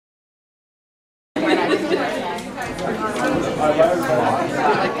Now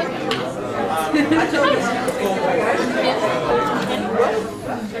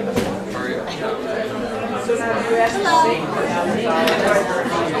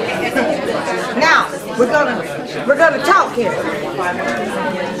we're gonna talk here.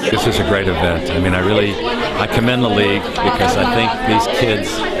 This is a great event. I mean, I commend the league because I think these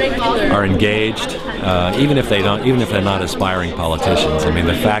kids are engaged, even if they're not aspiring politicians. I mean,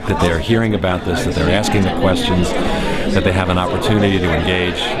 the fact that they're hearing about this, that they're asking the questions, that they have an opportunity to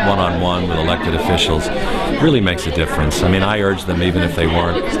engage one-on-one with elected officials, really makes a difference. I mean, I urge them, even if they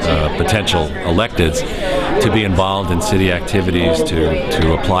weren't potential electeds, to be involved in city activities,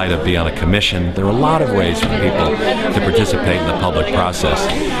 to apply to be on a commission. There are a lot of ways for people to participate in the public process.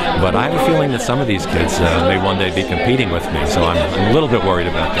 But I have a feeling that some of these kids may one day be competing with me, so I'm a little bit worried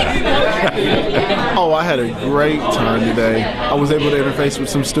about that. Oh, I had a great time today. I was able to interface with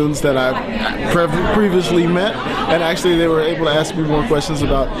some students that I previously met, and actually they were able to ask me more questions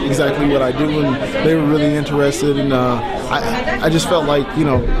about exactly what I do, and they were really interested, and I just felt like, you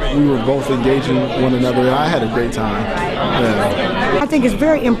know, we were both engaging one another, and I had a great time. Yeah. I think it's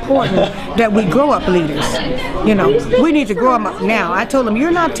very important that we grow up leaders. You know, we need to grow up now. I told them,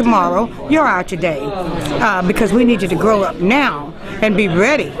 you're not tomorrow, you're our today, because we need you to grow up now and be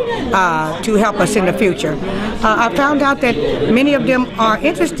ready to help us in the future. I found out that many of them are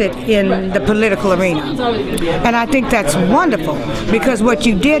interested in the political arena, and I think that's wonderful, because what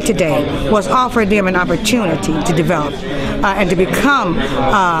you did today was offer them an opportunity to develop and to become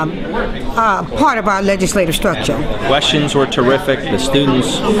part of our legislative structure. Questions were terrific. The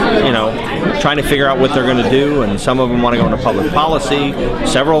students, you know, trying to figure out what they're going to do, and some of them want to go into public policy.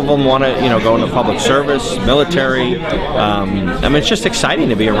 Several of them want to, you know, go into public service, military. I mean, it's just exciting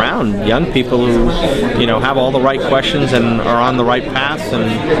to be around young people who, you know, have all the right questions and are on the right path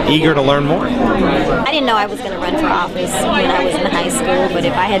and eager to learn more. I didn't know I was going to run for office when I was in high school, but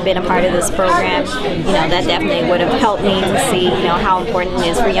if I had been a part of this program, you know, that definitely would have helped me to see, you know, how important it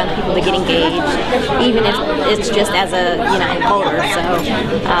is for young people to get engaged, even if it's just as a, you know, voter.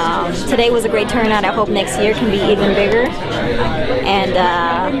 So today was a great turnout. I hope next year can be even bigger. And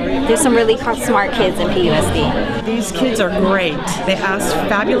there's some really smart kids in PUSD. These kids are great. They ask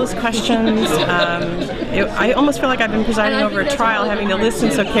fabulous questions. I almost feel like I've been presiding over a trial, having to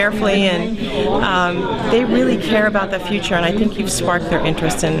listen so carefully, and they really care about the future, and I think you've sparked their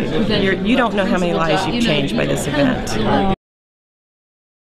interest, and you don't know how many lives you've changed by this event.